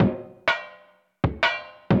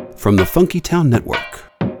from the Funky Town Network.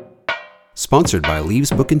 Sponsored by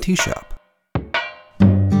Leaves Book and Tea Shop.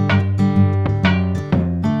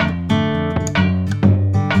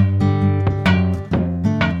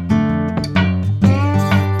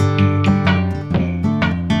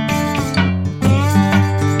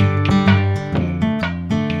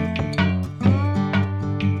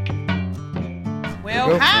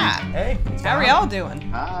 Well, hi. Hey. How are y'all doing?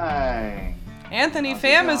 Hi. Anthony How's it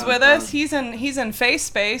Pham is going, with bud? us. He's in face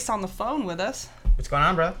space on the phone with us. What's going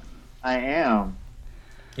on, bro? I am.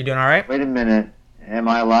 You doing all right? Wait a minute. Am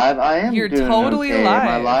I live? I am. You're doing totally okay. live. Am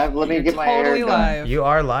I live? Let me You're get my totally hair done. live. You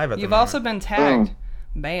are live at the You've moment. also been tagged. Boom.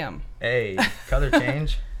 Bam. Hey, color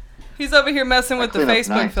change. He's over here messing with the clean up Facebook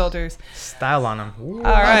nice. filters. Style on him. Ooh.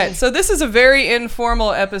 All right, so this is a very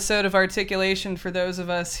informal episode of Articulation for those of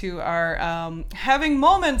us who are having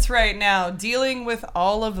moments right now, dealing with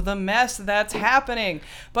all of the mess that's happening.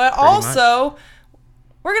 But also,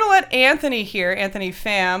 we're going to let Anthony hear, Anthony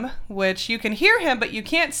Pham, which you can hear him, but you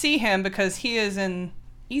can't see him because he is in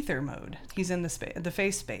ether mode. He's in the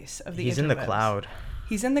face space of the He's in the interwebs. cloud.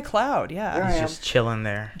 He's in the cloud, yeah. There I He's am. just chilling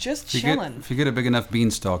there. Just If chilling. you get a big enough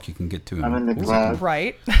beanstalk, you can get to him. I'm in the cloud.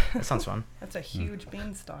 Right. That sounds fun. That's a huge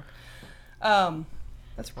beanstalk.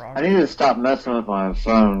 That's wrong. I need to stop messing with my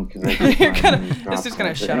phone because I keep You're finding gonna- these it's drops just gonna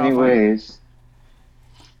on it. shut But off on you. anyways,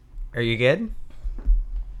 Are you good?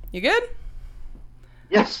 You good?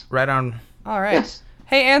 yes. Right on. All right. Yes.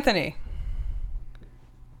 Hey, Anthony.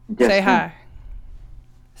 Yes, Say ma'am. hi.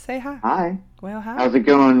 Say hi. Hi. Well, hi. How's it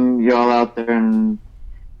going, y'all out there in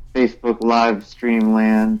Facebook live stream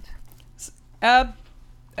land?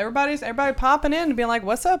 Everybody popping in and being like,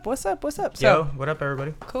 "What's up? What's up? What's up?" So Yo, what up,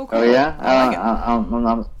 everybody? cool. Oh yeah. I like it.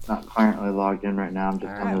 I'm not currently logged in right now. I'm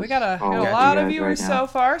just All on right, this we got a call with you lot of guys viewers right now. so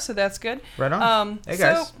far, so that's good. Right on. Hey,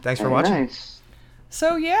 guys. So, Thanks for Very watching. Nice.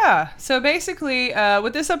 So yeah, so basically,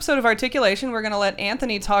 with this episode of Articulation, we're gonna let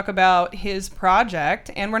Anthony talk about his project,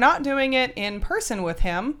 and we're not doing it in person with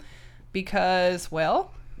him because,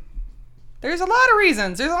 well, there's a lot of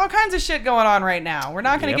reasons. There's all kinds of shit going on right now. We're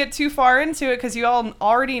not gonna Yep. get too far into it because you all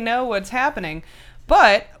already know what's happening.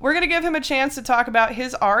 But we're going to give him a chance to talk about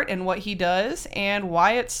his art and what he does and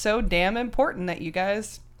why it's so damn important that you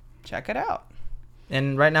guys check it out.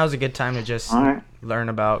 And right now is a good time to just All right.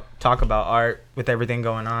 talk about art with everything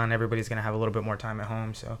going on. Everybody's going to have a little bit more time at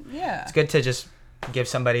home. So Yeah. it's good to just give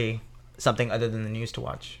somebody something other than the news to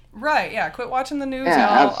watch. Right, yeah. Quit watching the news, Yeah, y'all.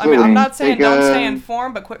 I mean, absolutely. I'm not saying Take don't a- stay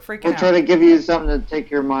informed, but quit freaking We'll out. try to give you something to take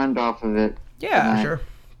your mind off of it. Yeah. tonight. Sure.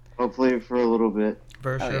 Hopefully for a little bit.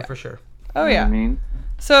 For sure, yeah. for sure. Oh, You know yeah. what I mean?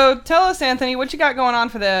 So tell us, Anthony, what you got going on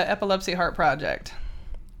for the Epilepsy Heart Project?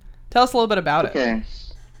 Tell us a little bit about it. Okay.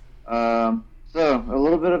 So a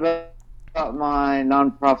little bit about my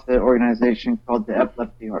nonprofit organization called the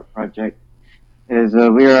Epilepsy Heart Project. We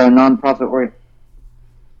are a nonprofit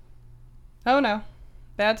Oh, no.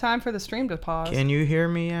 Bad time for the stream to pause. Can you hear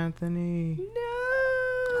me, Anthony?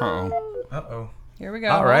 No. Uh-oh. Uh-oh. Here we go.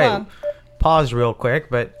 All Hold right. on. Pause real quick,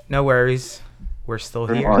 but no worries. We're still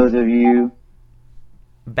for here. those of you.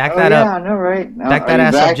 Back Oh that yeah, up. I know, right? Now, Back are that you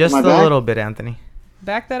ass back? up just Am a I back? little bit, Anthony.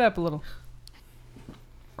 Back that up a little.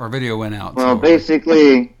 Our video went out. Well, so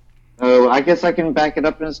basically, I guess I can back it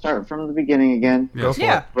up and start from the beginning again. Yes.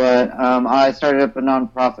 Yeah. But I started up a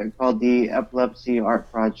nonprofit called the Epilepsy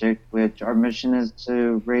Art Project, which our mission is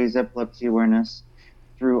to raise epilepsy awareness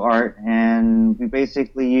through art. And we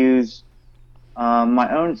basically use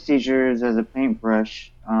my own seizures as a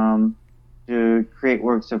paintbrush to create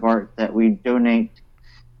works of art that we donate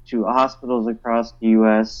to hospitals across the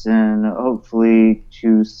U.S. and hopefully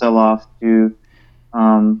to sell off to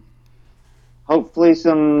hopefully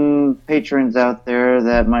some patrons out there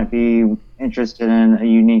that might be interested in a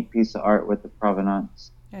unique piece of art with the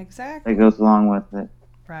provenance Exactly. that goes along with it.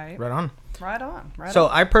 Right. Right on. Right on. Right So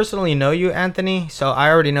on. I personally know you, Anthony, so I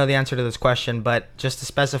already know the answer to this question, but just to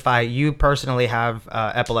specify, you personally have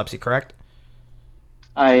epilepsy, correct?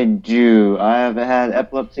 I do. I have had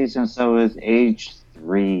epilepsy since I was age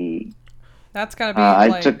 3. That's going to be I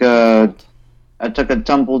like... took a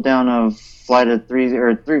tumble down a flight of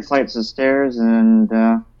three flights of stairs and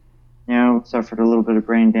suffered a little bit of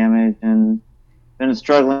brain damage and been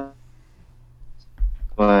struggling.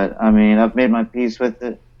 But I mean, I've made my peace with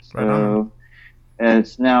it. Right on. So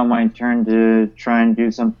it's now my turn to try and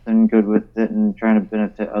do something good with it and trying to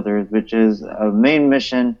benefit others, which is a main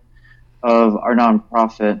mission of our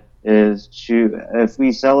nonprofit is to, if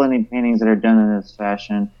we sell any paintings that are done in this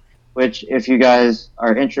fashion, which if you guys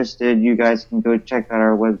are interested, you guys can go check out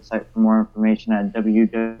our website for more information at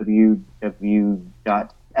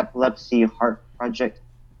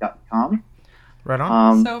www.epilepsyheartproject.com. Right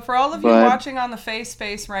on. So for all of you but- watching on the Face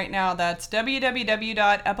Space right now, that's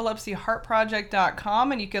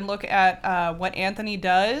www.epilepsyheartproject.com, and you can look at what Anthony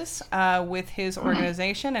does with his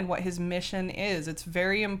organization and what his mission is. It's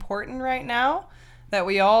very important right now that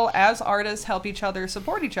we all, as artists, help each other,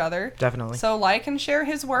 support each other. Definitely. So like and share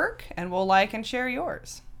his work, and we'll like and share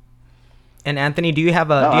yours. And Anthony, do you have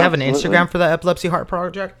an absolutely. Instagram for the Epilepsy Heart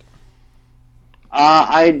Project?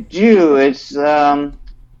 I do. It's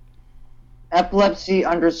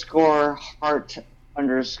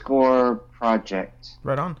epilepsy_heart_project.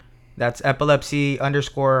 Right on. That's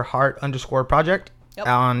epilepsy_heart_project Yep.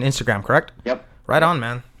 on Instagram, correct? Yep, Right on,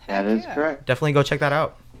 man. that is yeah. correct. Definitely go check that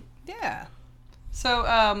out. Yeah. So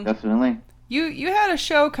Definitely. you had a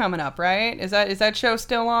show coming up, right? Is that show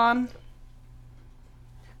still on?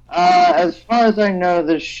 As far as I know,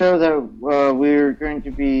 the show that we're going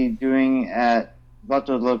to be doing at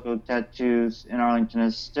Vato Loco Tattoos in Arlington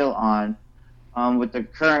is still on. With the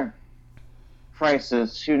current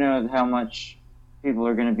crisis, who knows how much people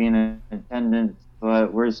are going to be in attendance,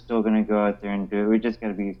 but we're still going to go out there and do it. We just got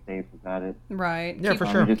to be safe about it. Right. Yeah, for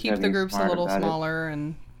sure. Just Keep gotta the be groups a smart little about it. smaller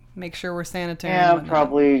and make sure we're sanitary. Yeah, and whatnot.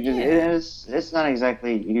 probably. Just, Yeah. It's not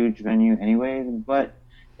exactly a huge venue anyway, but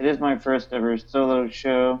it is my first ever solo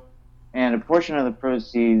show, and a portion of the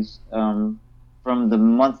proceeds from the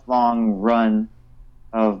month-long run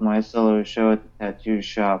of my solo show at the tattoo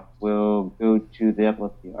shop will go to the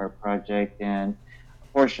Epilepsy Art Project, and a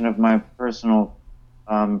portion of my personal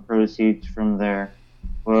proceeds from there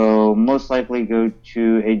will most likely go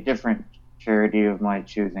to a different charity of my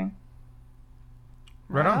choosing.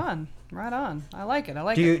 Right on. Right on. I like it.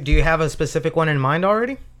 Do you have a specific one in mind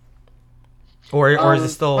already? Or is it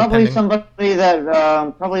still probably pending? somebody that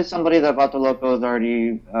Vato Loco's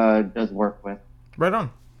already does work with. Right on.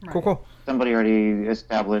 Right. Cool. Somebody already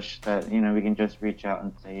established that we can just reach out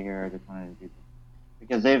and say, here, I just wanted to do this,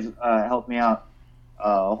 because they've helped me out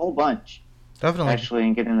a whole bunch Definitely. actually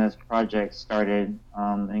in getting this project started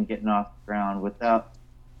and getting off the ground. Without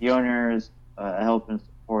the owners' help and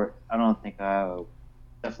support, I don't think I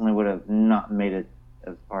definitely would have not made it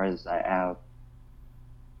as far as I have.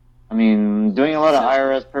 I mean, doing a lot of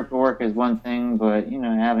IRS paperwork is one thing, but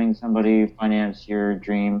having somebody finance your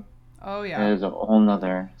dream Oh yeah. is a whole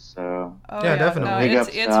nother. So Oh, Yeah, definitely. No, Big it's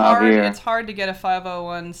ups it's to hard. Javier. It's hard to get a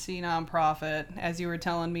 501c nonprofit, as you were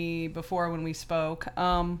telling me before when we spoke.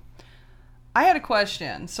 I had a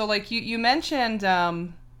question. So, like you mentioned,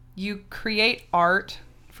 you create art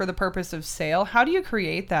for the purpose of sale. How do you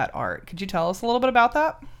create that art? Could you tell us a little bit about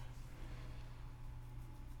that?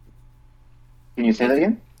 can you say that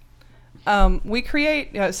again? We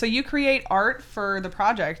create. So you create art for the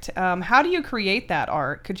project. How do you create that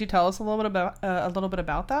art? Could you tell us a little bit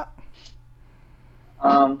about that?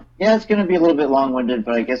 Yeah, it's going to be a little bit long-winded,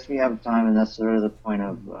 but I guess we have time, and that's sort of the point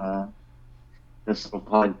of this little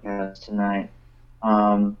podcast tonight.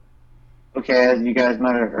 Okay, as you guys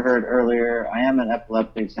might have heard earlier, I am an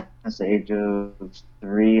epileptic since the age of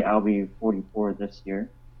 3. I'll be 44 this year.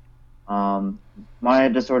 My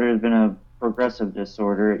disorder has been a progressive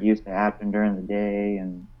disorder. It used to happen during the day,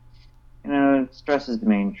 and stress is the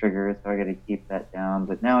main trigger, so I got to keep that down.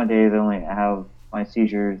 But nowadays, I only have my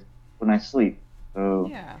seizures when I sleep. So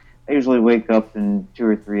Yeah. I usually wake up in 2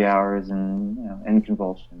 or 3 hours and in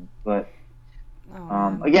convulsions. But Oh,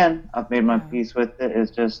 man. again, I've made my Yeah. peace with it.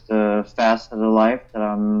 It's just a facet of life that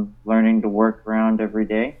I'm learning to work around every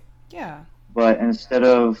day. Yeah. But instead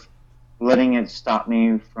of letting it stop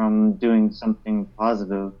me from doing something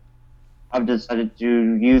positive, I've decided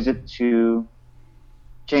to use it to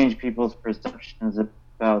change people's perceptions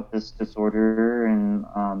about this disorder, and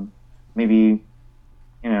maybe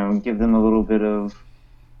give them a little bit of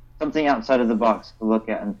something outside of the box to look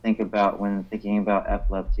at and think about when thinking about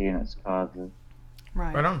epilepsy and its causes.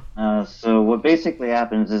 Right. Right on. So what basically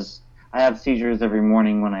happens is I have seizures every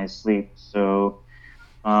morning when I sleep. So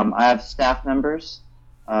I have staff members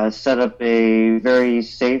set up a very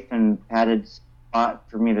safe and padded spot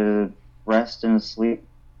for me to rest and sleep.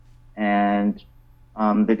 And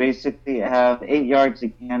they basically have 8 yards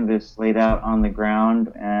of canvas laid out on the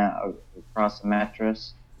ground across a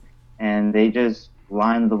mattress. And they just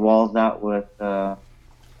line the walls out with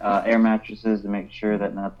air mattresses to make sure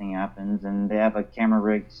that nothing happens. And they have a camera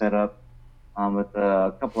rig set up with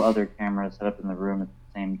a couple other cameras set up in the room at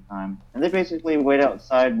the same time. And they basically wait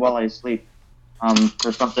outside while I sleep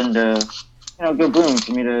for something to, go boom,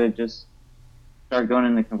 for me to just start going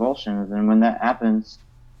into convulsions. And when that happens,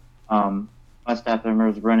 my staff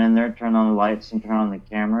members run in there, turn on the lights and turn on the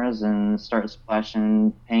cameras, and start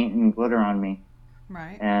splashing paint and glitter on me.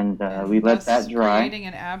 Right. And And we let thus that dry. Creating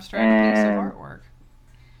an abstract piece of And- artwork.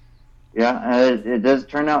 Yeah, it does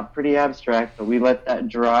turn out pretty abstract, but we let that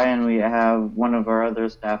dry, and we have one of our other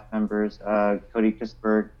staff members, Cody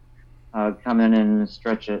Kisberg, come in and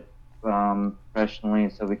stretch it professionally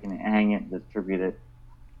so we can hang it and distribute it.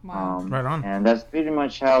 Wow. Right on. And that's pretty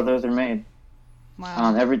much how those are made.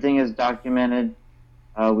 Wow. Everything is documented.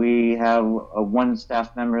 We have one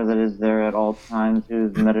staff member that is there at all times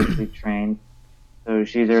who's medically trained. So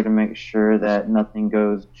she's there to make sure that nothing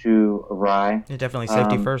goes too awry. Yeah, definitely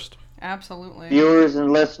safety first. Absolutely. Viewers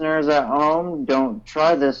and listeners at home, don't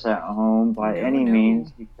try this at home by any means,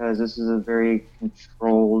 because this is a very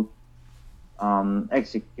controlled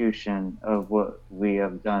execution of what we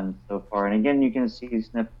have done so far. And again, you can see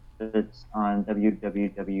snippets on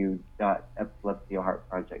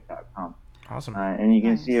www.epilepsyheartproject.com. Awesome. And you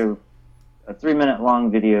can see a 3-minute long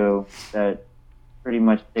video that pretty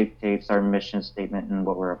much dictates our mission statement and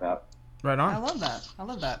what we're about. Right on. I love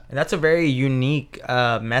that. And that's a very unique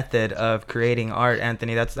method of creating art,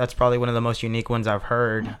 Anthony. That's probably one of the most unique ones I've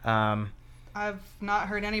heard. I've not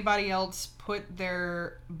heard anybody else put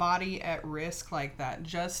their body at risk like that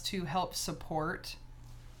just to help support.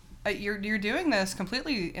 You're doing this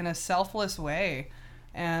completely in a selfless way,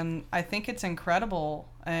 and I think it's incredible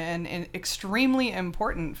and extremely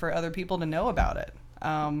important for other people to know about it.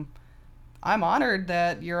 I'm honored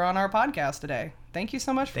that you're on our podcast today. Thank you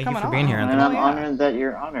so much for coming on. Thank you for being here, And Anthony. I'm honored that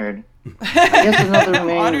you're honored. I guess another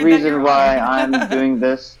main reason why I'm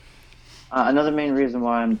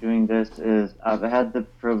doing this, is I've had the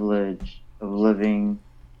privilege of living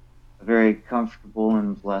a very comfortable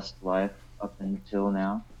and blessed life up until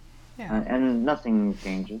now. Yeah. And nothing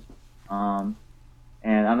changes. And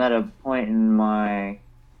I'm at a point in my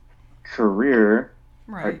career,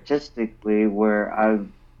 Right. artistically, where I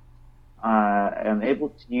am able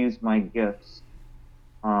to use my gifts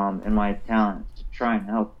and my talents to try and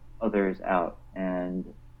help others out. And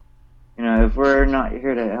if we're not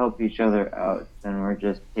here to help each other out, then we're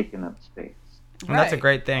just taking up space. And that's a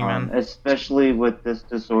great thing, man. Especially with this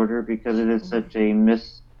disorder, because it is such a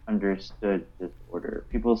misunderstood disorder.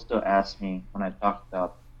 People still ask me when I talk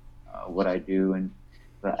about what I do and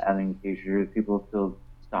about having seizures. People still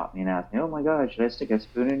stop me and ask me, "Oh my God, should I stick a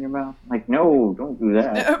spoon in your mouth?" I'm like, no, don't do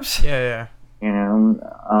that. Oops. Yeah.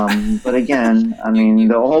 But again, I mean,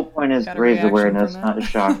 the whole point is got to a raise reaction awareness, from not that? to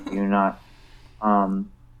shock you, not.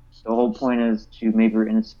 The whole point is to maybe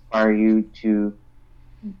inspire you to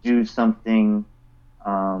do something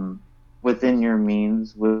within your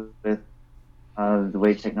means with the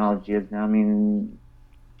way technology is now. I mean,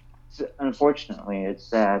 unfortunately, it's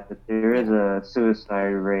sad that there is a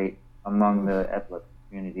suicide rate among the epilepsy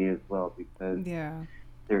community as well, because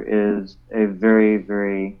there is a very,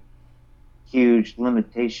 very huge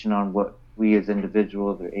limitation on what we as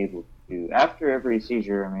individuals are able to do. After every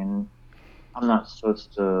seizure, I mean, I'm not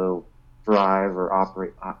supposed to drive or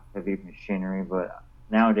operate heavy machinery, but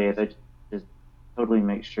nowadays I just totally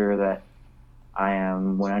make sure that I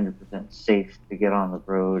am 100% safe to get on the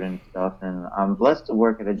road and stuff. And I'm blessed to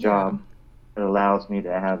work at a job that allows me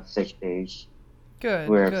to have sick days.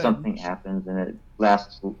 Where if something happens and it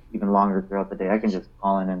lasts even longer throughout the day, I can just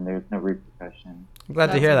call in and there's no repercussion. I'm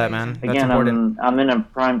glad to hear that, man. That's Again, important. I'm in a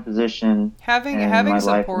prime position. Having my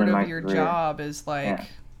life support and in of my your career. job is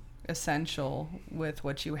essential with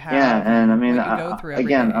what you have. Yeah, and I mean, what you go through every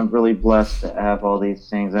again, day. I'm really blessed to have all these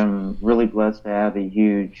things. I'm really blessed to have a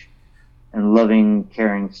huge and loving,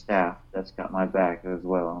 caring staff that's got my back as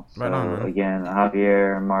well. So Right on, man. again,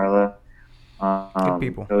 Javier, Marla, Good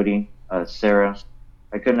people. Cody, Sarah.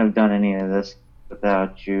 I couldn't have done any of this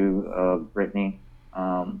without you, Brittany.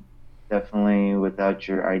 Definitely without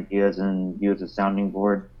your ideas and you as a sounding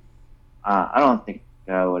board. I don't think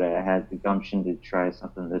I would have had the gumption to try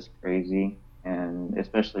something this crazy, and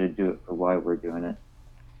especially to do it for why we're doing it.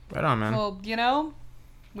 Right on, man. Well,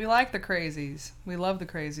 we like the crazies. We love the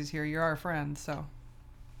crazies here. You're our friends, so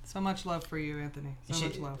much love for you, Anthony. So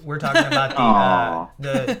much love. We're talking about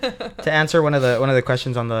the to answer one of the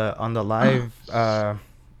questions on the live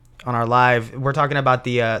on our live. We're talking about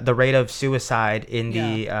the rate of suicide in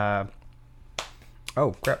the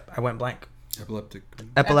oh crap, I went blank.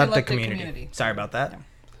 Epileptic community. Sorry about that. Yeah.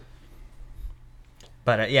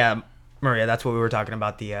 But Maria, that's what we were talking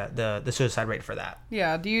about, the suicide rate for that.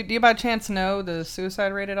 Yeah. Do you by chance know the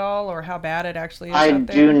suicide rate at all, or how bad it actually is? I out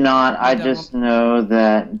there? do not. I don't. just know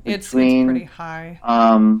that It's pretty between high.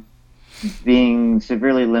 being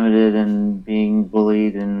severely limited and being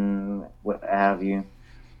bullied and what have you,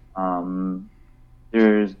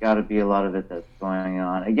 there's got to be a lot of it that's going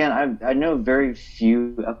on. Again, I know very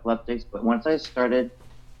few epileptics, but once I started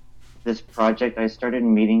this project, I started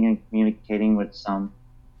meeting and communicating with some,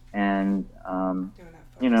 and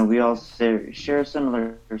we all share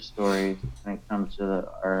similar stories when it comes to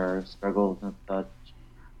our struggles and such.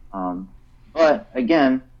 But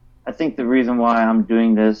again, I think the reason why I'm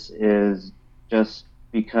doing this is just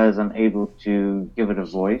because I'm able to give it a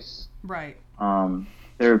voice. Right.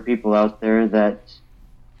 There are people out there that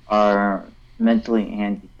are mentally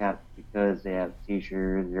handicapped because they have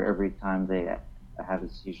seizures, or every time they have a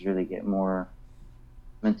seizure, they get more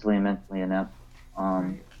mentally inept.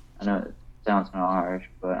 Right. I know it sounds kind of harsh,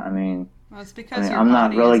 but I mean, Well, it's because your I'm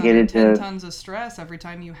body not relegated is under 10 to tons of stress every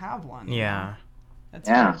time you have one. Yeah. That's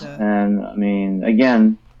yeah, hard to... and I mean,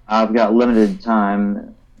 again, I've got limited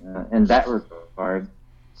time in that regard,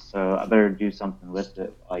 so I better do something with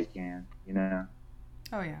it while I can,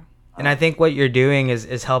 Oh, yeah. And I think what you're doing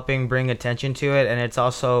is helping bring attention to it, and it's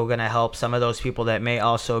also going to help some of those people that may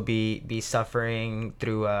also be suffering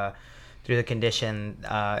through the condition.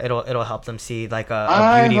 It'll help them see like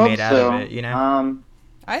a beauty made out of it,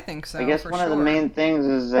 I think so. I guess for one of the sure. main things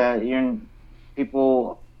is that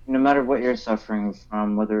people, no matter what you're suffering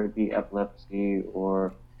from, whether it be epilepsy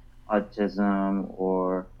or autism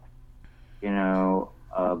or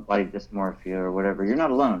body dysmorphia or whatever, you're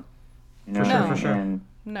not alone. For sure. And,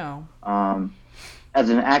 No. as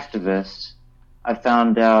an activist, I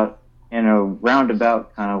found out in a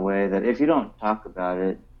roundabout kind of way that if you don't talk about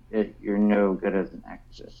it, you're no good as an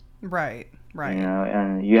activist. Right.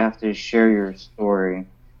 And you have to share your story,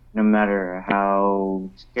 no matter how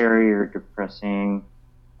scary or depressing.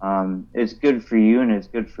 It's good for you and it's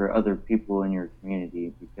good for other people in your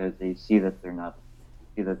community because they see that they don't have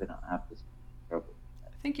this struggle. I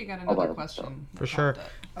think you got another question. For sure.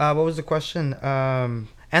 What was the question?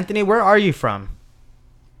 Anthony, where are you from?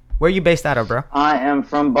 Where are you based out of, bro? I am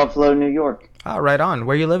from Buffalo, New York. Oh, right on.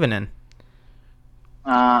 Where are you living in?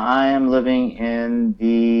 I am living in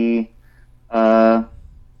the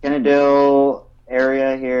Kennedale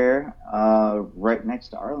area here, right next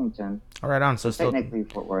to Arlington. Oh, right on. So still technically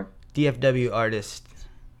Fort Worth. DFW artist.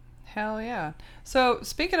 Hell yeah. So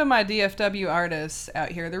speaking of my DFW artists out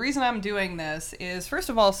here, the reason I'm doing this is, first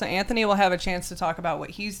of all, so Anthony will have a chance to talk about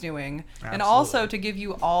what he's doing. Absolutely. And also to give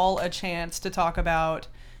you all a chance to talk about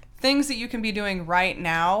things that you can be doing right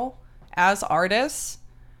now as artists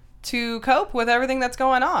to cope with everything that's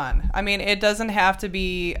going on. I mean, it doesn't have to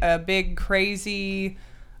be a big, crazy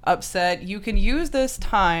upset. You can use this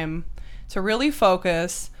time to really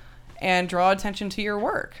focus and draw attention to your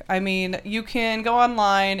work. I mean, you can go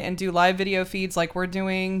online and do live video feeds like we're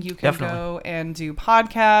doing. You can go and do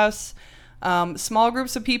podcasts, small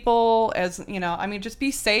groups of people, just be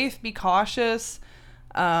safe, be cautious.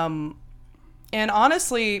 And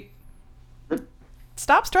honestly,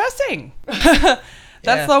 stop stressing.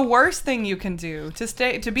 That's the worst thing you can do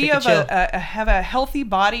have a healthy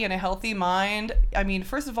body and a healthy mind. I mean,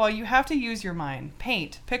 first of all, you have to use your mind.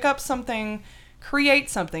 Paint, pick up something, create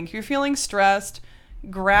something. If you're feeling stressed,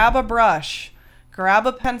 grab a brush, grab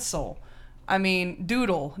a pencil. I mean,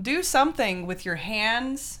 doodle. Do something with your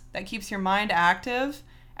hands that keeps your mind active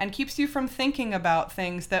and keeps you from thinking about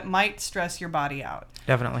things that might stress your body out.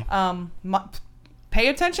 Definitely. Pay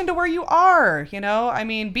attention to where you are, I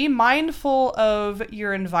mean, be mindful of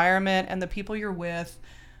your environment and the people you're with.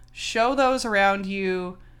 Show those around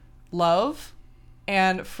you love.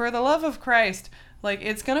 And for the love of Christ,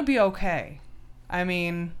 it's going to be okay. I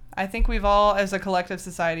mean, I think we've all, as a collective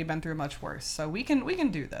society, been through much worse. So we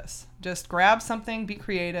can do this. Just grab something, be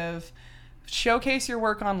creative, showcase your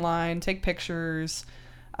work online, take pictures,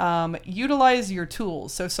 utilize your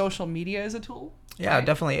tools. So social media is a tool. Yeah, right?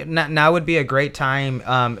 Definitely. Now would be a great time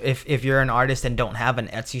if you're an artist and don't have an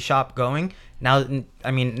Etsy shop going. Now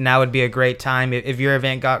would be a great time. If your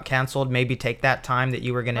event got canceled, maybe take that time that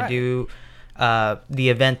you were going to do the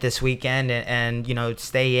event this weekend and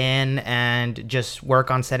stay in and just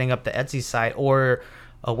work on setting up the Etsy site or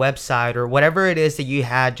a website or whatever it is that you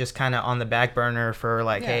had just kind of on the back burner for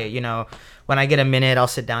hey, when I get a minute, I'll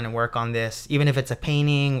sit down and work on this, even if it's a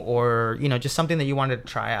painting or, just something that you wanted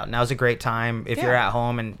to try out. Now's a great time if you're at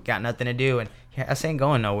home and got nothing to do and this ain't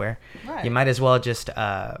going nowhere. Right. You might as well just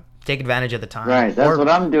take advantage of the time. Right. That's what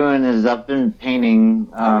I'm doing is I've been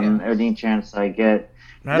painting any chance I get.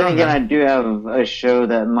 Then again, I do have a show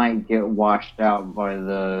that might get washed out by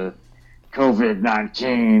the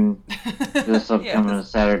COVID-19 this upcoming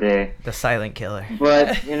Saturday. The silent killer.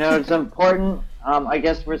 But, it's important. I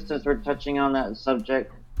guess since we're touching on that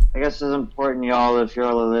subject, I guess it's important, y'all, if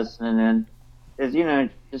y'all are listening in, is,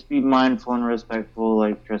 just be mindful and respectful,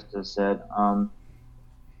 like Trista said.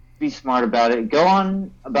 Be smart about it. Go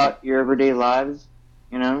on about your everyday lives.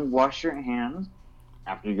 Wash your hands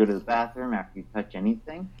after you go to the bathroom, after you touch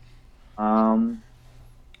anything.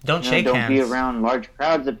 Don't shake hands. Don't be around large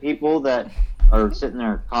crowds of people that are sitting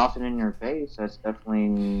there coughing in your face. That's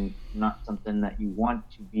definitely not something that you want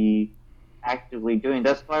to be actively doing.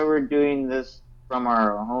 That's why we're doing this from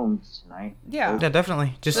our homes tonight. Yeah,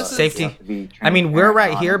 definitely. Just This is- safety. I mean, we're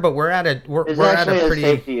right here, but we're at a It's we're at actually a a pretty.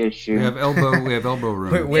 safety issue. We have elbow room.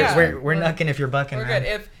 We're knucking if you're bucking. we're man.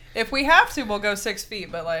 good. If we have to, we'll go 6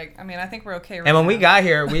 feet. But like, I mean, I think we're okay. Right And when now. we got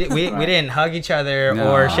here, we didn't hug each other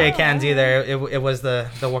No. or shake hands either. It was the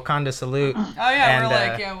Wakanda salute. Oh yeah, And, we're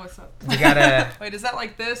like, yeah, what's up? We gotta. Wait, is that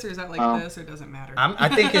like this or is that like Oh. this or does it matter? I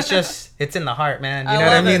think it's in the heart, man. You I know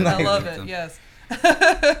what I love mean? it. Like, I love it. Yes.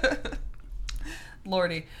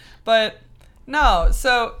 Lordy, but no.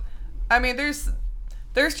 So, I mean, there's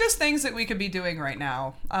just things that we could be doing right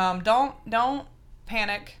now. Don't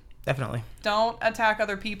panic. Definitely. Don't attack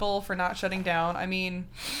other people for not shutting down. I mean,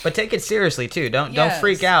 But take it seriously too. Don't Yes.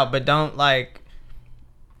 freak out, but don't like.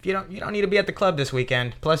 You don't need to be at the club this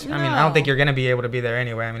weekend. Plus, I mean, I don't No. think you're gonna be able to be there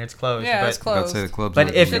anyway. I mean, it's closed. yeah, but, it's About to closed. say the club's But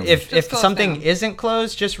not if open. if close something down. isn't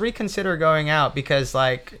closed, just reconsider going out because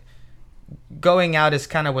like going out is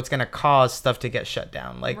kind of what's gonna cause stuff to get shut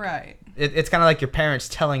down. Like Right. it's kind of like your parents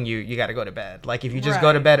telling you got to go to bed. Like if you just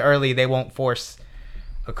go to Right. bed early, they won't force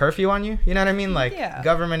a curfew on you. You know what I mean? Like Yeah.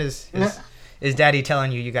 government is daddy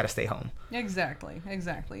telling you got to stay home. Exactly.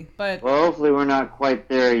 But Well, hopefully we're not quite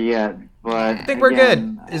there yet, but I think we're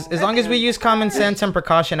good. As long as we use common sense and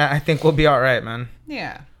precaution, I think we'll be all right, man.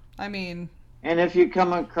 yeah, I mean, And if you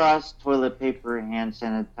come across toilet paper, hand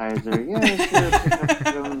sanitizer, yeah, sure, pick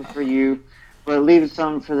up some for you, but leave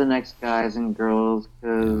some for the next guys and girls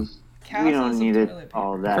because we Castles don't of need it toilet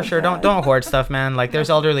all that. For sure, bad. don't hoard stuff, man. Like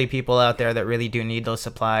there's elderly people out there that really do need those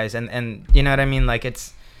supplies, and you know what I mean. Like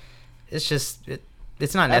it's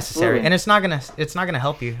not necessary, Absolutely. and it's not gonna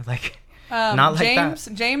help you. Like not like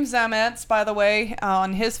James Zametz, by the way,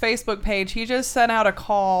 on his Facebook page, he just sent out a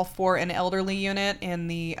call for an elderly unit in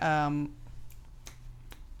the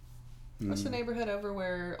what's the neighborhood over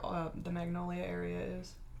where the Magnolia area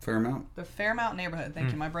is? Fairmount. The Fairmount neighborhood.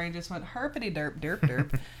 Thank you. My brain just went herpity derp derp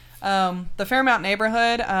derp. The Fairmount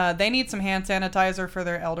neighborhood, they need some hand sanitizer for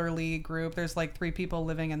their elderly group. There's like 3 people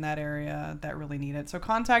living in that area that really need it. So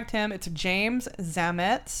contact him. It's James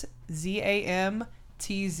Zametz, ZAMTZ,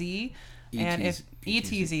 and if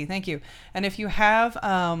ETZ, thank you. And if you have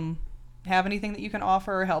anything that you can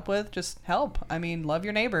offer or help with, just help. I mean, love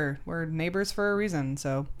your neighbor. We're neighbors for a reason.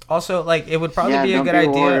 So Also, like it would probably Yeah, be a don't good be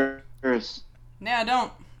idea. hoarders. yeah,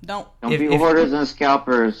 don't. Don't If- be if- hoarders and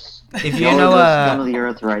scalpers. If you Y'all know are the scum of the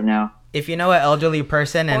earth right now. if you know an elderly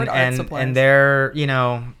person Hoard art supplies. and they're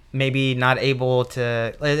maybe not able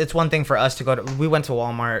to, it's one thing for us to go to, we went to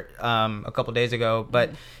Walmart a couple days ago, but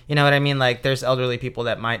you know what I mean, like there's elderly people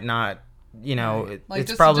that might not, Like it's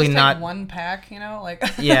just, probably just not take one pack, like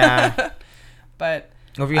Yeah. But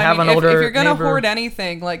Or if you have an older if you're gonna neighbor, hoard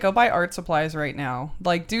anything, like go buy art supplies right now.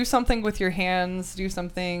 Like do something with your hands. Do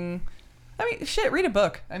something. I mean, shit. Read a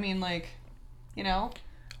book. I mean, like,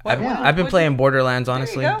 I've been playing Borderlands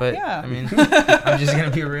honestly, go, but yeah. I mean, I'm just gonna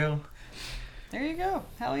be real. There you go.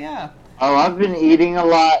 Hell yeah. Oh, I've been eating a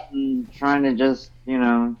lot and trying to just,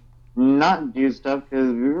 not do stuff because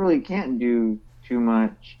we really can't do too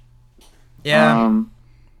much. Yeah.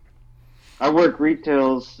 I work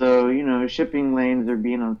retail, so, shipping lanes are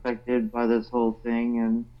being affected by this whole thing,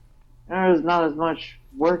 and there's not as much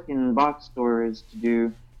work in box stores to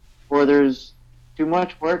do, or there's too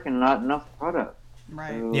much work and not enough product.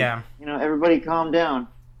 Right. So, Yeah. Everybody calm down.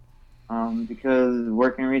 Because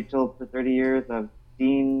working retail for 30 years, I've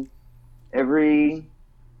seen every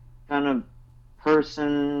kind of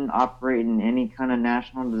person operate in any kind of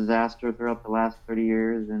national disaster throughout the last 30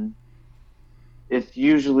 years, and it's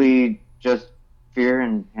usually just fear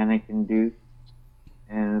and panic induced,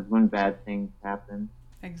 and it's when bad things happen.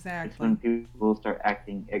 It's Exactly. when people start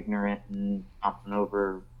acting ignorant and stomping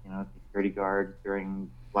over, security guards during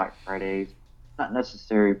Black Fridays. Not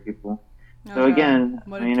necessary, people. Oh, So God. again,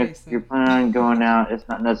 What I a mean, case if you're then. planning on going out, it's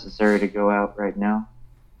not necessary to go out right now.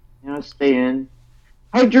 Stay in.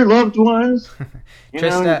 Hug your loved ones.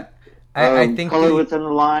 Trista, I think color the- within the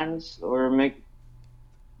lines, or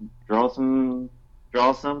draw something,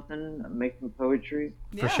 make some poetry.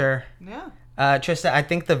 for Yeah. sure. Yeah. Trista, I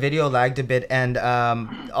think the video lagged a bit, and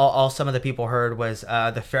all some of the people heard was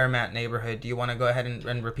the Fairmount neighborhood. Do you want to go ahead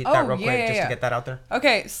and repeat that Oh, real yeah, quick, yeah, just yeah. to get that out there?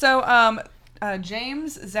 Okay. So,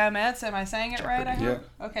 James Zametz, am I saying it right? I hope?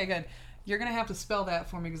 Okay, good. You're gonna have to spell that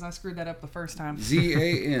for me because I screwed that up the first time.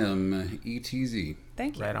 ZAMETZ.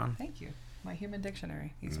 Thank you. Right on. Thank you. My human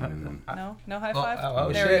dictionary. He's wonderful. No high Oh, five.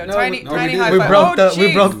 oh, there shit. we go. No, Tiny, no, we tiny did. high We five. broke Oh, we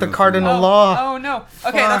jeez. broke the cardinal law. Oh no.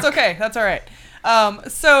 Okay, that's Fuck. okay. That's all right.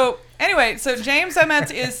 So Anyway, so James Emmett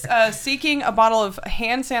is seeking a bottle of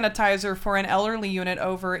hand sanitizer for an elderly unit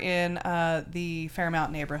over in the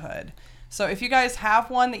Fairmount neighborhood. So if you guys have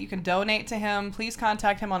one that you can donate to him, please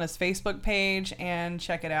contact him on his Facebook page and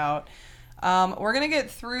check it out. We're going to get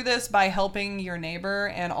through this by helping your neighbor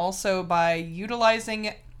and also by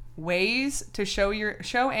utilizing ways to show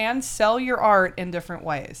and sell your art in different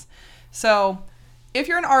ways. So if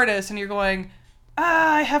you're an artist and you're going,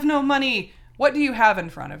 I have no money, what do you have in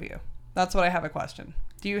front of you? That's what I have a question.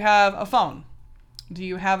 Do you have a phone? Do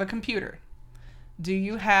you have a computer? Do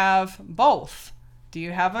you have both? Do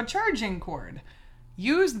you have a charging cord?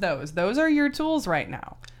 Use those. Those are your tools right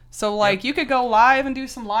now. So like you could go live and do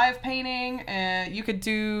some live painting, and you could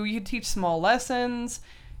teach small lessons.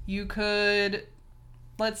 You could,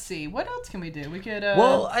 let's see, what else can we do? We could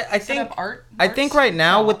I think right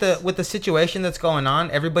now with the situation that's going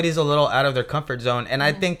on, everybody's a little out of their comfort zone, and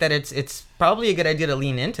I think that it's probably a good idea to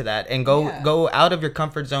lean into that and go out of your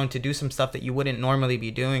comfort zone to do some stuff that you wouldn't normally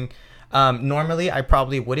be doing. Normally I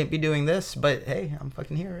probably wouldn't be doing this, but hey, I'm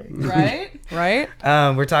fucking here. Right.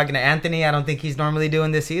 We're talking to Anthony. I don't think he's normally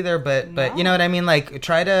doing this either, but you know what I mean? Like,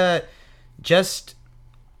 try to just,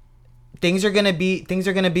 things are gonna be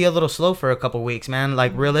a little slow for a couple weeks, man.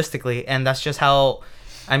 Like, realistically, and that's just how.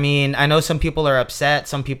 I mean, I know some people are upset,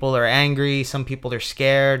 some people are angry, some people are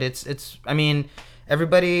scared. It's. I mean,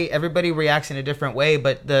 everybody reacts in a different way,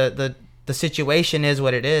 but the situation is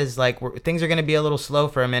what it is. Like, things are going to be a little slow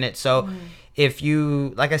for a minute. So if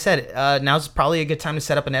you, like I said, now's probably a good time to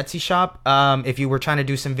set up an Etsy shop. If you were trying to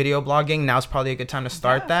do some video blogging, now's probably a good time to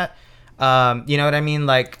start that. You know what I mean?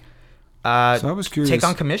 Like, so I was curious, take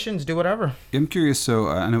on commissions, do whatever. I'm curious. So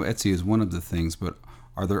I know Etsy is one of the things, but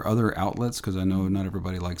are there other outlets? Because I know not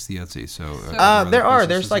everybody likes the Etsy. So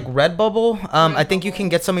there's like Redbubble. I think you can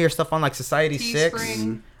get some of your stuff on like Society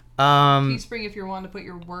 6. Teespring if you're wanting to put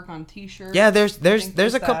your work on t-shirts. Yeah,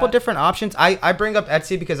 there's a couple different options. I bring up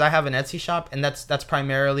Etsy because I have an Etsy shop, and that's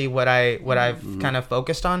primarily what I've kind of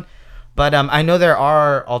focused on. But I know there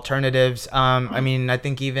are alternatives. I mean, I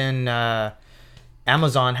think even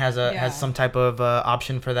Amazon has some type of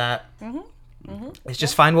option for that. It's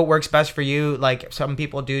just find what works best for you. Like, some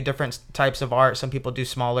people do different types of art. Some people do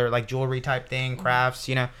smaller, like jewelry type thing, crafts.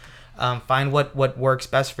 You know. Find what works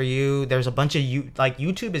best for you. There's a bunch of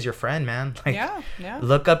YouTube is your friend, man. Like,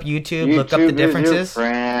 look up YouTube, look up the differences. For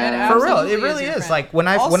real, it really is. Like when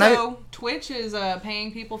I Twitch is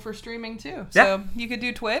paying people for streaming too. So you could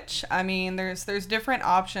do Twitch. I mean, there's different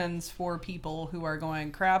options for people who are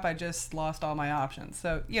going, crap, I just lost all my options.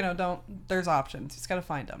 So, there's options. You just got to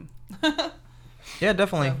find them. Yeah,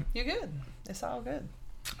 definitely. So, you're good. It's all good.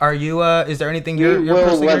 Are you? Is there anything you're will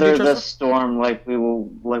personally weather do, the storm like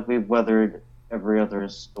we've weathered every other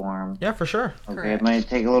storm. Yeah, for sure. Okay, Correct. It might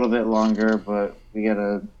take a little bit longer, but we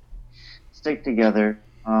gotta stick together.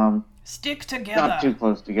 Stick together. Not too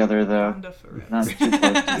close together though. Not too close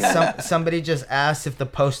together. Somebody just asked if the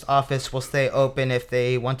post office will stay open if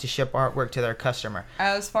they want to ship artwork to their customer.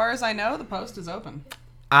 As far as I know, the post is open.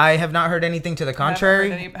 I have not heard anything to the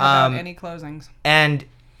contrary. I haven't heard any closings. And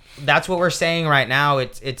that's what we're saying right now.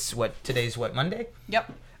 It's what, today's what, Monday?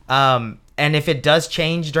 Yep. And if it does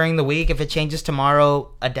change during the week, if it changes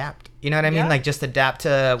tomorrow, adapt. You know what I mean? Like, just adapt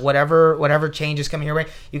to whatever changes coming your way.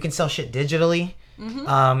 You can sell shit digitally.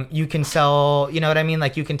 You can sell, you know what I mean?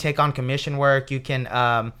 Like, you can take on commission work. You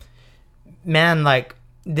can, man, like,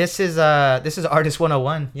 this is Artist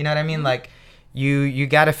 101. You know what I mean? Like, you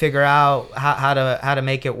got to figure out how to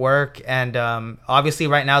make it work. And obviously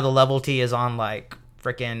right now the levelty is on like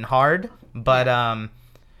freaking hard, but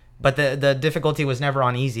the difficulty was never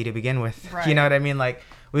on easy to begin with. Right. You know what I mean? Like,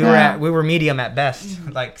 we were medium at best,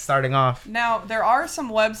 like, starting off. Now, there are some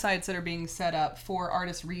websites that are being set up for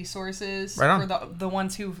artist resources for the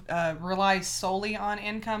ones who rely solely on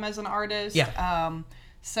income as an artist. Yeah.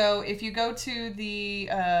 So if you go to the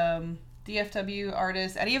DFW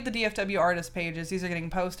artists, any of the DFW artist pages, these are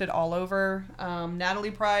getting posted all over.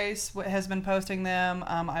 Natalie Price has been posting them.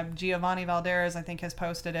 Giovanni Valderas, I think, has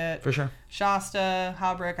posted it. For sure. Shasta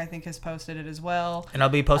Habrick, I think, has posted it as well. And I'll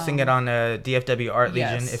be posting it on DFW Art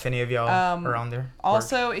Legion if any of y'all are on there.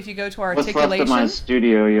 Also, if you go to Articulation. What's left of my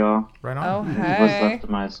studio, y'all? Right on. Oh, hey. What's left of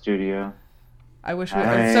my studio? I wish we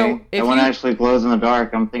if one actually glows in the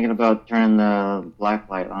dark. I'm thinking about turning the black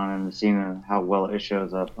light on and seeing how well it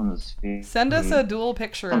shows up on the screen. Send us a dual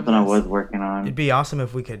picture Something of this. I was working on. It'd be awesome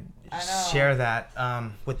if we could share that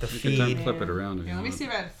with the feed. Flip it around. Let me see if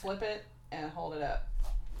I can flip it and hold it up.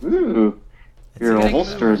 Ooh. Your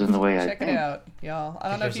holster's in the way, I think. Check it out, y'all. I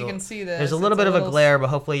don't know if you can see this. There's a little bit of a glare, but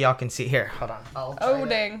hopefully y'all can see. Here, hold on.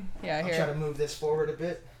 Dang. Yeah, here. I'll try to move this forward a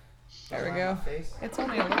bit. There we go. It's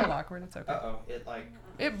only a little awkward. It's okay. Uh-oh.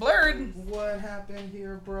 It blurred. What happened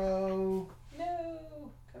here, bro? No.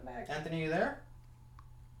 Come back. Anthony, you there?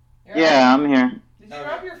 Yeah, I'm here. Did you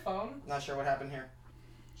drop your phone? Not sure what happened here.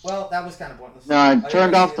 Well, that was kind of pointless. No, I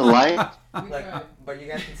turned off the light. But you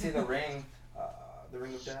guys can see the ring. The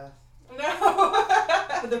ring of death.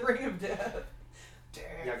 No. The ring of death. Damn.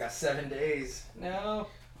 Yeah, I got 7 days. No.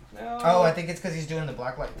 Oh, I think it's because he's doing the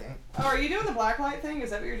blacklight thing. Oh, are you doing the blacklight thing? Is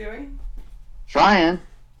that what you're doing? Trying.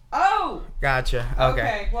 Oh. Gotcha.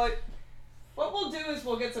 Okay. Well, what we'll do is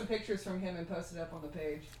we'll get some pictures from him and post it up on the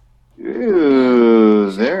page.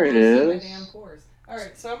 Ooh, there it is. All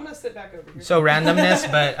right, so I'm gonna sit back over here. So randomness,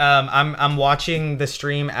 but I'm watching the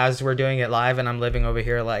stream as we're doing it live, and I'm living over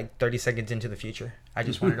here like 30 seconds into the future. I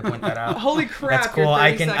just wanted to point that out. Holy crap! That's cool.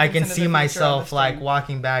 I can see myself like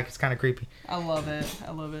walking back. It's kind of creepy. I love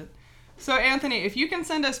it. So Anthony, if you can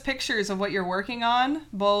send us pictures of what you're working on,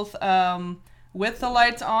 both with the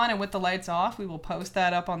lights on and with the lights off, we will post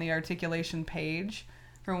that up on the articulation page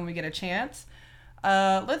for when we get a chance.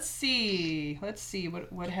 Let's see.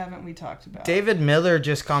 What haven't we talked about? David Miller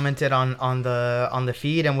just commented on the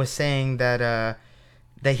feed and was saying that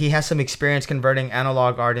he has some experience converting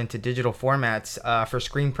analog art into digital formats for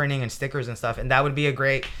screen printing and stickers and stuff, and that would be a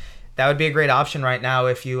great option right now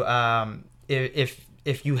if you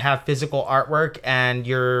if you have physical artwork and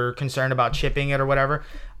you're concerned about shipping it or whatever.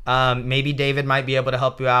 Maybe David might be able to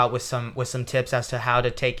help you out with some tips as to how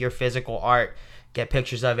to take your physical art, get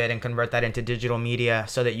pictures of it, and convert that into digital media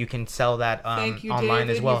so that you can sell that Thank you, online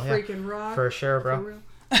David, as well. you freaking rock. For sure, bro.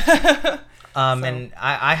 And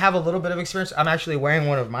I have a little bit of experience. I'm actually wearing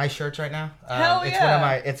one of my shirts right now. Hell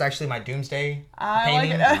yeah. It's actually my Doomsday like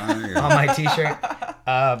painting it. on my t-shirt.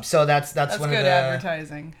 So that's one of good the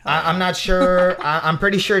advertising. I'm not sure. I'm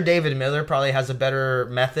pretty sure David Miller probably has a better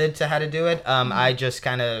method to how to do it. I just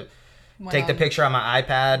kind of take the picture on my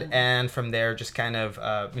iPad and from there just kind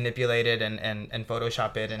of manipulate it and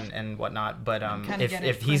Photoshop it and whatnot. But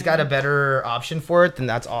if he's got a better option for it, then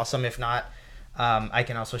that's awesome. If not, I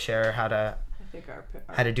can also share how to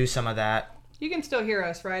do some of that. You can still hear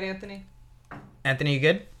us, right, Anthony? Anthony, you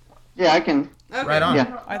good? Yeah, I can. Okay. Right on.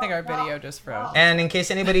 Yeah. I think our video just froze. And in case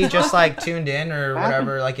anybody just like tuned in or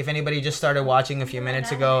whatever, like if anybody just started watching a few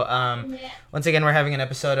minutes ago, once again we're having an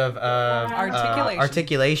episode of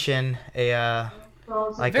Articulation,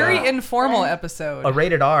 like very informal episode. A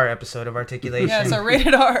rated R episode of Articulation. Yeah, it's a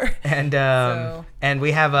rated R. And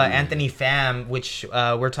we have Anthony Pham, which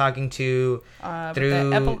we're talking to through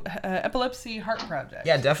the Epilepsy Heart Project.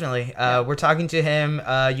 Yeah, definitely. We're talking to him.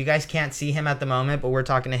 You guys can't see him at the moment, but we're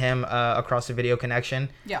talking to him across the video connection.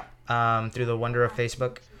 Yeah. Through the wonder of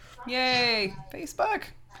Facebook. Yay, Facebook.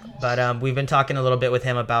 But we've been talking a little bit with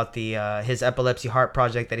him about his Epilepsy Heart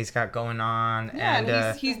Project that he's got going on. Yeah,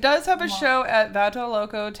 and he does have a show at Vato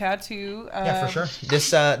Loco Tattoo. Yeah, for sure.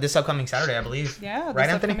 This upcoming Saturday, I believe. Yeah, right,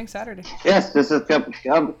 upcoming Anthony? Saturday. Yes, this is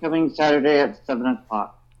upcoming Saturday at 7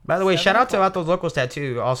 o'clock. By the way, shout out to Vato Locos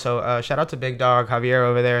Tattoo. Also, shout out to Big Dog Javier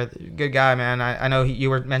over there. Good guy, man. I know you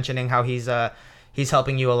were mentioning how he's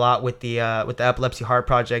helping you a lot with the Epilepsy Heart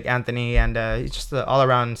Project, Anthony, and he's just an all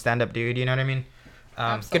around stand up dude. You know what I mean?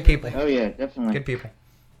 Good people. Oh yeah, definitely. Good people.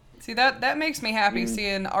 See, that makes me happy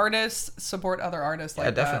seeing artists support other artists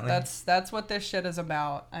like definitely. that. That's what this shit is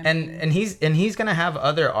about. And he's gonna have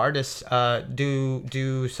other artists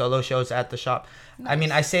do solo shows at the shop. Nice. I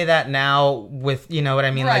mean, I say that now with, you know what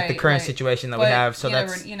I mean, like the current situation that we have. So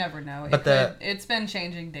you never know. But it's been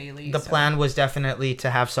changing daily. The plan was definitely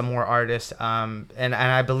to have some more artists. And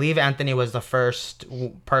I believe Anthony was the first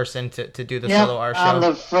person to do the solo art show. I'm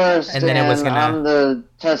the first, and then I'm the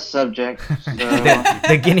test subject. So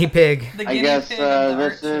the guinea pig. I guess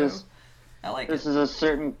this is a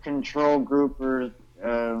certain control group or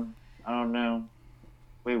I don't know.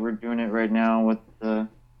 The way we're doing it right now with the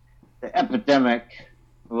epidemic.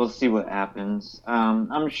 We'll see what happens.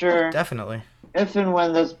 I'm sure definitely if and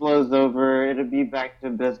when this blows over, it'll be back to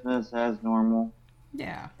business as normal.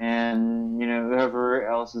 Yeah. And whoever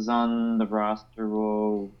else is on the roster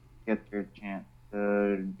will get their chance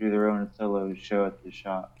to do their own solo show at the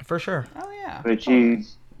shop. For sure. Oh yeah. But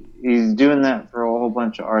he's doing that for a whole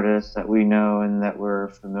bunch of artists that we know and that we're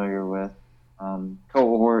familiar with,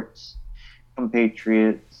 cohorts,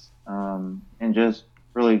 compatriots, and just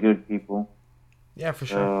really good people. Yeah, for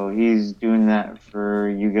sure. So he's doing that for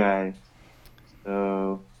you guys.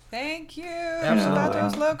 So thank you. Absolutely.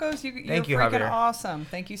 Vatos Locos. You're freaking Javier. Awesome.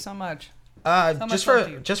 Thank you so much.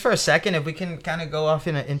 Just for a second, if we can kind of go off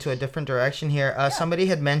into a different direction here. Somebody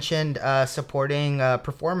had mentioned supporting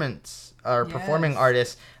performance or performing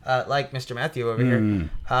artists, like Mr. Matthew over here.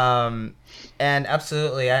 And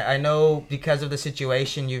absolutely, I know because of the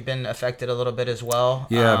situation, you've been affected a little bit as well.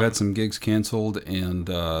 Yeah, I've had some gigs canceled, and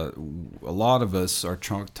a lot of us are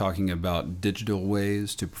talking about digital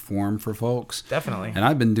ways to perform for folks. Definitely. And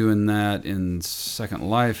I've been doing that in Second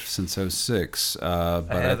Life since '06,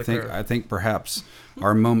 but I think perhaps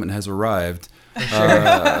our moment has arrived.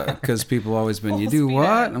 Because people always been, you do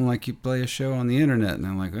what? And I'm like, you play a show on the internet, and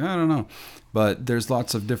I'm like, I don't know. But there's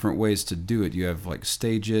lots of different ways to do it. You have like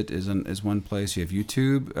Stage It is one place. You have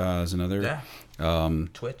YouTube is another.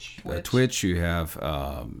 Twitch. You have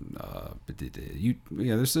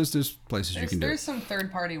there's places you can do. There's some third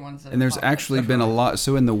party ones. And there's actually been a lot.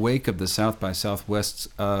 So in the wake of the South by Southwest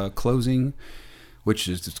closing, which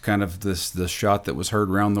is just kind of the shot that was heard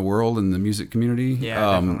around the world in the music community.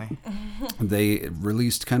 Yeah, definitely. They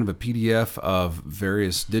released kind of a PDF of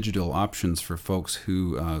various digital options for folks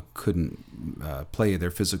who couldn't play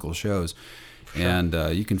their physical shows. Sure. And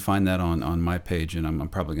you can find that on my page, and I'm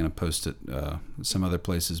probably going to post it some other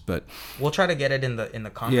places. But we'll try to get it in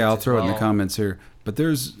the comments. Yeah, I'll throw it in the comments here. But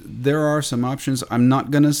there are some options. I'm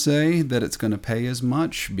not going to say that it's going to pay as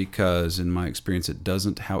much because, in my experience, it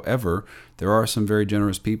doesn't. However, there are some very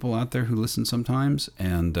generous people out there who listen sometimes,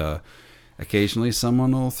 and occasionally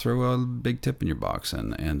someone will throw a big tip in your box,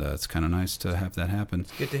 and it's kind of nice to have that happen.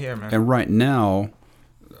 It's good to hear, man. And right now,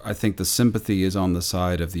 I think the sympathy is on the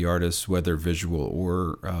side of the artists, whether visual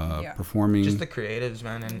or performing. Just the creatives,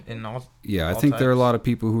 man, in all. Yeah, I think there are a lot of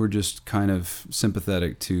people who are just kind of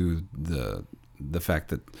sympathetic to the fact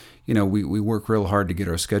that, we work real hard to get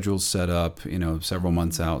our schedules set up, several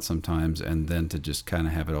months out sometimes, and then to just kind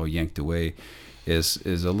of have it all yanked away is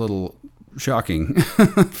a little shocking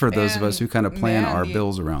for those of us who kind of plan our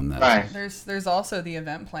bills around that. Right. There's also the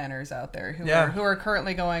event planners out there who are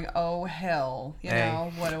currently going, oh hell,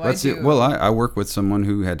 what do I do? Well, I work with someone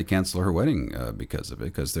who had to cancel her wedding because of it,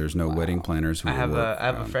 because there's no wedding planners who I have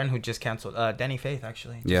a friend who just canceled Danny Faith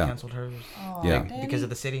actually just canceled hers because of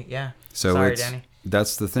the city. So sorry, Danny.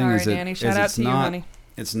 That's the thing. Sorry, Danny. Shout out to you, honey.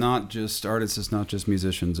 It's not just artists, it's not just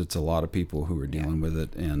musicians, it's a lot of people who are dealing with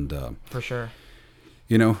it, and for sure.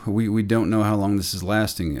 We don't know how long this is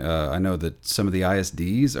lasting. I know that some of the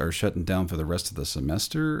ISDs are shutting down for the rest of the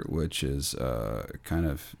semester, which is kind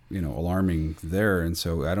of alarming there. And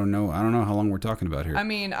so I don't know how long we're talking about here. I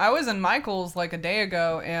mean, I was in Michael's like a day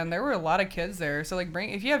ago, and there were a lot of kids there. So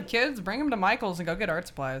if you have kids, bring them to Michael's and go get art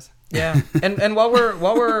supplies. Yeah, and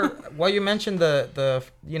while you mentioned the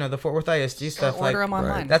Fort Worth ISD stuff, order them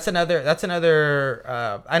online. That's another.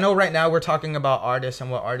 I know right now we're talking about artists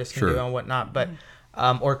and what artists can do and whatnot, but.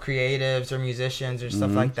 Or creatives or musicians or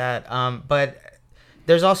stuff like that. But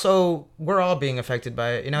there's also, we're all being affected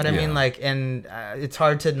by it. You know what I mean? Like, and it's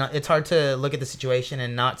hard to look at the situation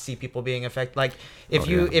and not see people being affected. Like, if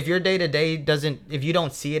your day to day if you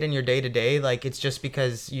don't see it in your day to day, like, it's just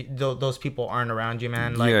because those people aren't around you,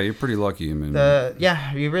 man. Like, you're pretty lucky. I mean,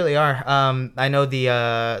 you really are. I know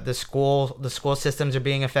the school systems are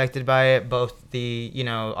being affected by it. Both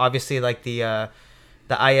obviously like the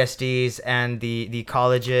ISDs and the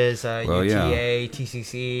colleges, UTA,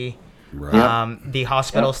 TCC. Right. The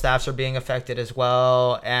hospital staffs are being affected as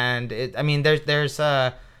well, and there's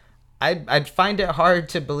I'd find it hard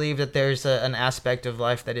to believe that there's an aspect of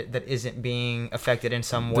life that isn't being affected in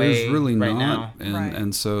some way. There's really right not, now.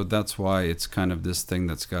 And so that's why it's kind of this thing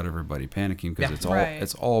that's got everybody panicking, because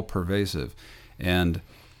it's all pervasive, and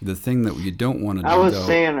the thing that you don't want to do. I was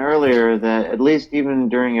saying earlier that at least even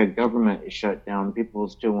during a government shutdown, people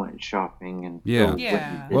still went shopping and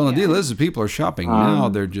Well, the deal is, people are shopping now.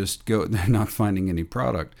 They're just they're not finding any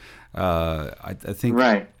product. I think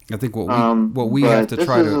I think what we have to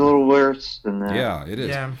try to. This is a little worse than that. Yeah, it is.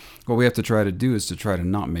 Yeah. What we have to try to do is to try to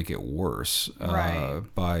not make it worse by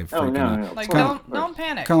freaking out. Like, don't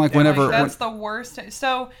panic. Kind of like whenever that's the worst.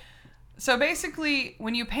 So basically,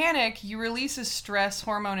 when you panic, you release a stress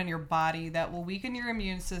hormone in your body that will weaken your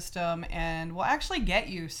immune system and will actually get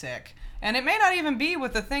you sick. And it may not even be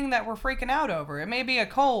with the thing that we're freaking out over. It may be a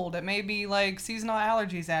cold. It may be like seasonal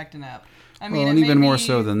allergies acting up. I mean, and even more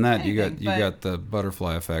so than that, you got the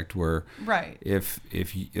butterfly effect, where if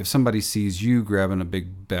somebody sees you grabbing a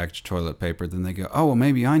big batch of toilet paper, then they go, oh, well,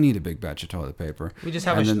 maybe I need a big batch of toilet paper. We just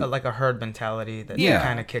have a herd mentality that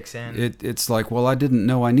kind of kicks in. It's like, well, I didn't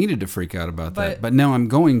know I needed to freak out about that, but now I'm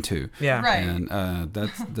going to. Yeah, right. And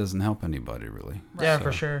that doesn't help anybody really. Right. Yeah,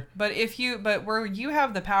 for sure. But where you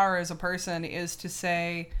have the power as a person is to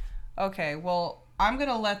say, okay, well, I'm going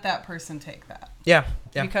to let that person take that. Yeah.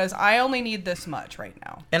 Because I only need this much right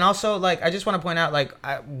now. And also, like, I just want to point out, like,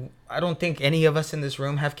 I don't think any of us in this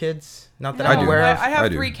room have kids. Not that I'm aware of. I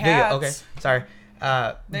have 3 cats. Okay, sorry.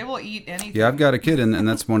 They will eat anything. Yeah, I've got a kid, and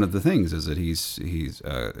that's one of the things is that he's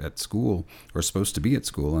at school or supposed to be at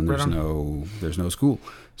school, and there's no school,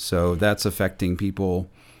 so that's affecting people,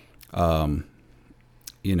 in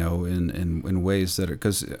ways that are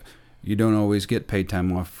because you don't always get paid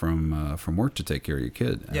time off from work to take care of your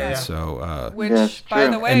kid. Yeah. So which, by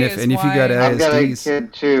the way, if you got ISDs, I've got a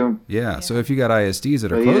kid too. Yeah. So if you got ISDs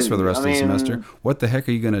that are closed for the rest of the semester, what the heck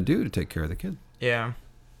are you going to do to take care of the kid? Yeah.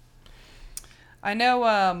 I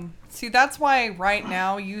know, see, that's why right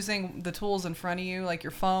now using the tools in front of you, like your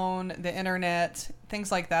phone, the internet,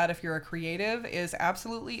 things like that, if you're a creative, is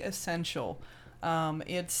absolutely essential.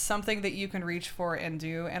 It's something that you can reach for and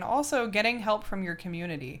do. And also getting help from your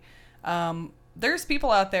community. There's people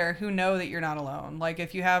out there who know that you're not alone. Like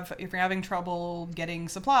if you're having trouble getting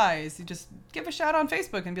supplies, you just give a shout on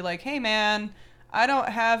Facebook and be like, hey man, I don't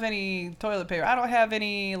have any toilet paper. I don't have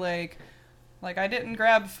any like I didn't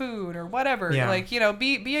grab food or whatever. Yeah. Like,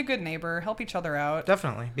 be a good neighbor, help each other out.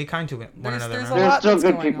 Definitely. Be kind to one another. There's still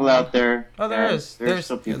good people out there. Oh, there is. There's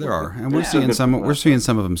still people. Yeah, there are. And we're seeing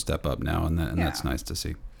some of them step up now, and that's nice to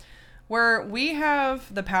see. Where we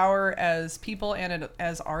have the power as people and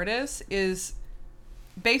as artists is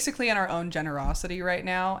basically in our own generosity right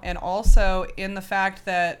now, and also in the fact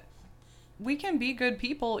that we can be good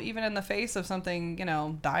people even in the face of something,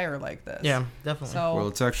 dire like this. Yeah, definitely. So, Well,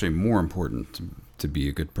 it's actually more important to be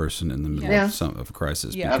a good person in the middle of a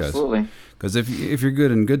crisis. Yeah, absolutely. Because if you're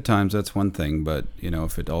good in good times, that's one thing. But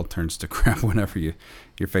if it all turns to crap whenever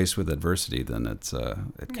you're faced with adversity, then it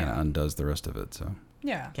kind of undoes the rest of it. So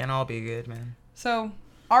yeah, can't all be good, man. So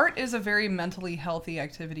art is a very mentally healthy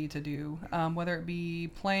activity to do, whether it be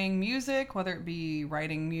playing music, whether it be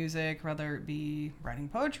writing music, whether it be writing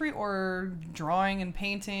poetry, or drawing and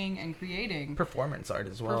painting and creating. Performance art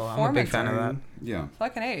as well. I'm a big fan of that. Yeah.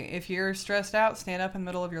 Fucking A. If you're stressed out, stand up in the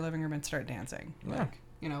middle of your living room and start dancing.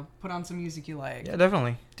 Yeah. Put on some music you like. Yeah,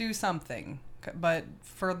 definitely. Do something. But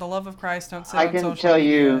for the love of Christ, don't sit I on can social tell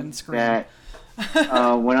media you and scream. that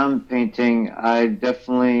when I'm painting, I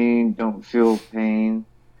definitely don't feel pain.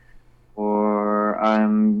 Or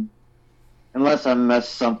unless I mess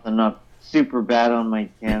something up super bad on my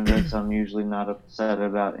canvas, I'm usually not upset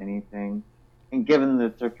about anything. And given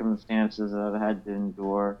the circumstances that I've had to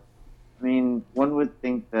endure, one would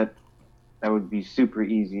think that would be super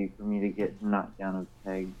easy for me to get knocked down a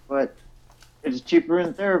peg. But it's cheaper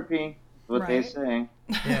in therapy, is what they say.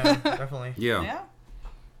 Yeah, definitely.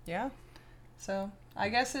 Yeah. So I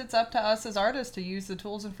guess it's up to us as artists to use the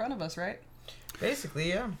tools in front of us, right? Basically,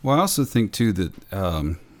 yeah. Well, I also think too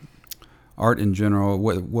that art in general,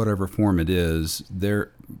 whatever form it is,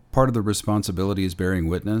 part of the responsibility is bearing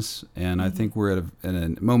witness, and I think we're at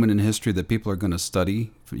a moment in history that people are going to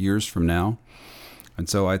study for years from now, and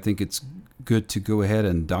so I think it's good to go ahead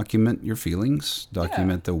and document your feelings,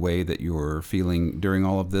 document the way that you're feeling during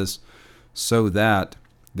all of this, so that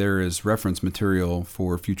there is reference material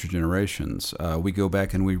for future generations. We go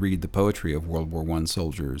back and we read the poetry of World War I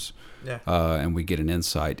soldiers, and we get an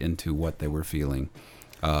insight into what they were feeling.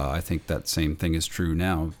 I think that same thing is true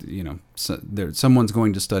now. Someone's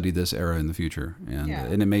going to study this era in the future,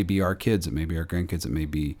 and it may be our kids, it may be our grandkids, it may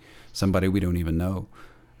be somebody we don't even know.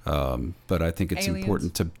 But I think it's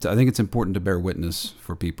important to bear witness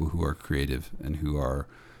for people who are creative and who are,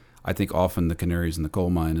 I think, often the canaries in the coal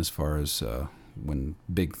mine as far as when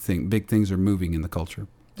big things are moving in the culture.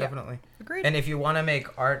 Definitely. Agreed. And if you want to make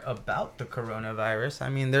art about the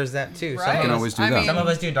coronavirus, there's that too. Right. You can always do that. Some of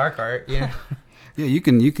us do dark art, Yeah, you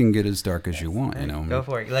can get as dark as you want, Go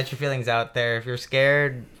for it. Let your feelings out there. If you're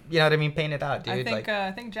scared, paint it out, dude.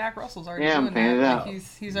 I think Jack Russell's already doing paint that. it out.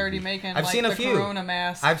 He's already making a few Corona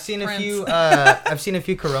mask. I've seen prints. I've seen a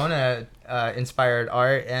few Corona inspired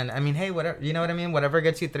art, and hey, whatever, whatever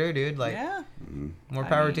gets you through, dude. More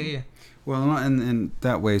power to you. Well, and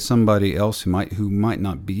that way somebody else who might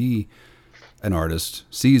not be an artist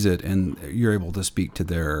sees it, and you're able to speak to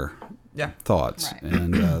their thoughts, right.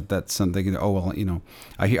 And that's something. Oh well,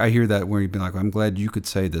 I hear that where you'd be like, I'm glad you could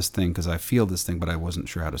say this thing because I feel this thing, but I wasn't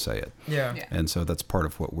sure how to say it. Yeah. And so that's part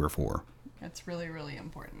of what we're for. That's really, really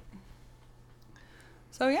important.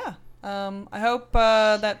 So yeah. I hope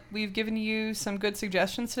that we've given you some good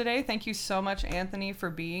suggestions today. Thank you so much, Anthony,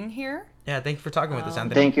 for being here. Yeah, thank you for talking with us,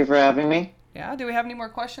 Anthony. Thank you for having me. Yeah, do we have any more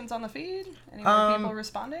questions on the feed? Any more people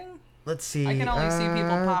responding? Let's see. I can only see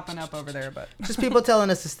people popping up over there, but just people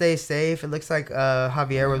telling us to stay safe. It looks like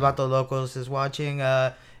Javier with Vato Locos is watching.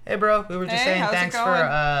 Hey, bro. We were just saying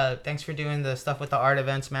thanks for doing the stuff with the art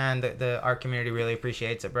events, man. The art community really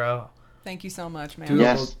appreciates it, bro. Thank you so much, man.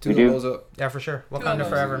 Yes, we do. Yeah, for sure. Wakanda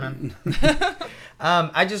forever, man.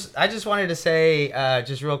 I just wanted to say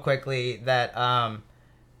just real quickly that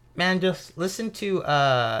man, just listen to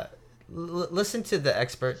the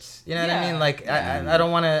experts. You know what I mean? Like I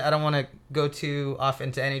don't want to go too off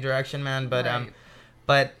into any direction, man, but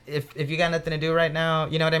but if you got nothing to do right now,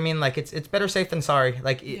 you know what I mean? Like it's better safe than sorry.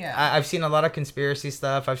 Like I've seen a lot of conspiracy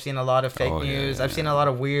stuff. I've seen a lot of fake news. I've seen a lot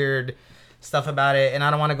of weird stuff about it, and I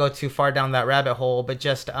don't want to go too far down that rabbit hole, but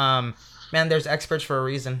just man, there's experts for a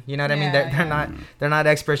reason. You know what I mean? They're not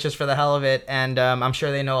experts just for the hell of it, and I'm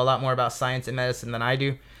sure they know a lot more about science and medicine than I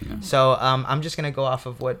do. Yeah. So I'm just gonna go off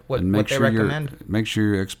of what they recommend. Make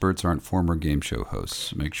sure your experts aren't former game show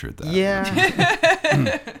hosts. Make sure that. Yeah.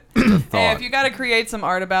 Hey, if you got to create some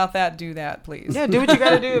art about that, do that, please. Yeah, do what you got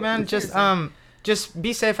to do, man. Just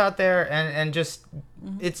be safe out there, and just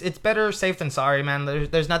it's better safe than sorry, man.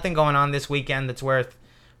 There's nothing going on this weekend that's worth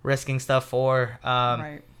risking stuff for.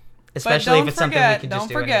 Right. Especially if it's something we could just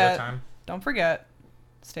do any other time. Don't forget,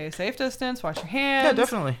 stay a safe distance, wash your hands. Yeah,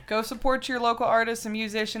 definitely. Go support your local artists and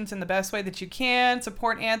musicians in the best way that you can.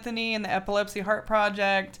 Support Anthony and the Epilepsy Heart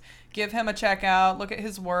Project. Give him a check out. Look at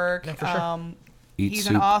his work. Yeah, for sure. He's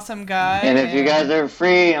an awesome guy. And if you guys are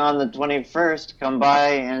free on the 21st, come by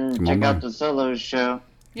and check out the Solos show.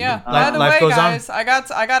 Yeah. By the way, guys, I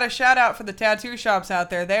got a shout out for the tattoo shops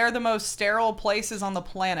out there. They are the most sterile places on the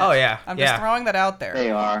planet. Oh yeah. I'm just throwing that out there.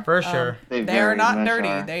 They are. For sure. They are not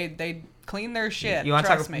dirty. They clean their shit. You want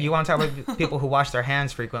to talk about people who wash their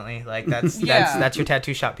hands frequently? Like that's your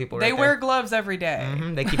tattoo shop people. They wear gloves every day.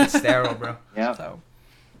 Mm-hmm. They keep it sterile, bro. Yep. So,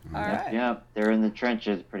 all right. Yep. They're in the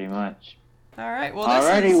trenches pretty much. All right.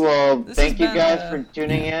 Well, thank you guys for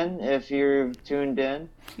tuning in. If you've tuned in,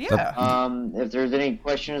 if there's any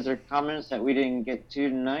questions or comments that we didn't get to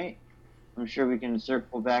tonight, I'm sure we can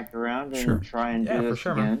circle back around and try and do this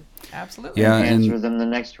again. Man. Absolutely. Yeah, and answer them the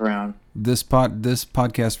next round. This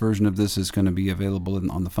podcast version of this is going to be available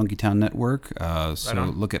on the Funky Town Network.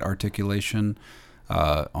 So look at Articulation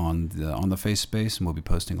on the face space, and we'll be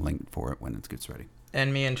posting a link for it when it gets ready.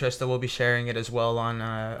 And me and Trista will be sharing it as well on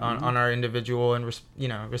our individual and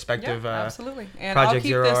respective absolutely. And Project I'll keep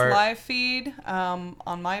Zero this Art. live feed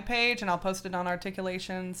on my page, and I'll post it on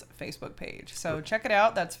Articulation's Facebook page. So check it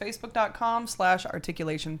out. That's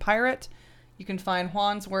facebook.com/articulationpirate. You can find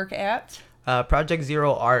Juan's work at Project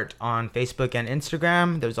Zero Art on Facebook and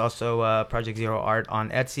Instagram. There's also Project Zero Art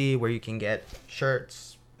on Etsy, where you can get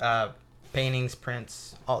shirts, paintings,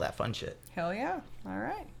 prints, all that fun shit. Hell yeah. All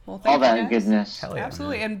right. Well, all that goodness. Hell yeah.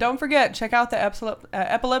 Absolutely. And don't forget, check out the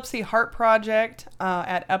Epilepsy Heart Project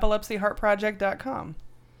at epilepsyheartproject.com.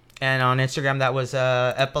 And on Instagram, that was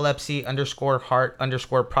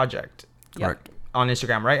epilepsy_heart_project. Correct. On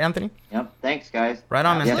Instagram, right, Anthony? Yep. Thanks, guys. Right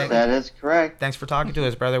on, man. Yes, that is correct. Thanks for talking to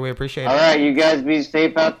us, brother. We appreciate it. All right, you guys be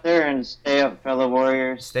safe out there and stay up, fellow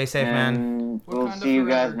warriors. Stay safe, man. We'll see you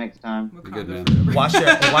guys next time. Be good, man. Wash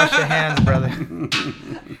your hands, brother.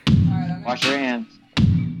 Wash your hands.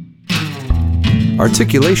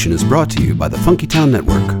 Articulation is brought to you by the Funky Town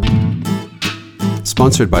Network.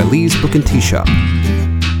 Sponsored by Lee's Book and Tea Shop.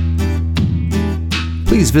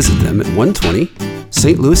 Please visit them at 120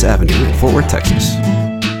 St. Louis Avenue in Fort Worth, Texas.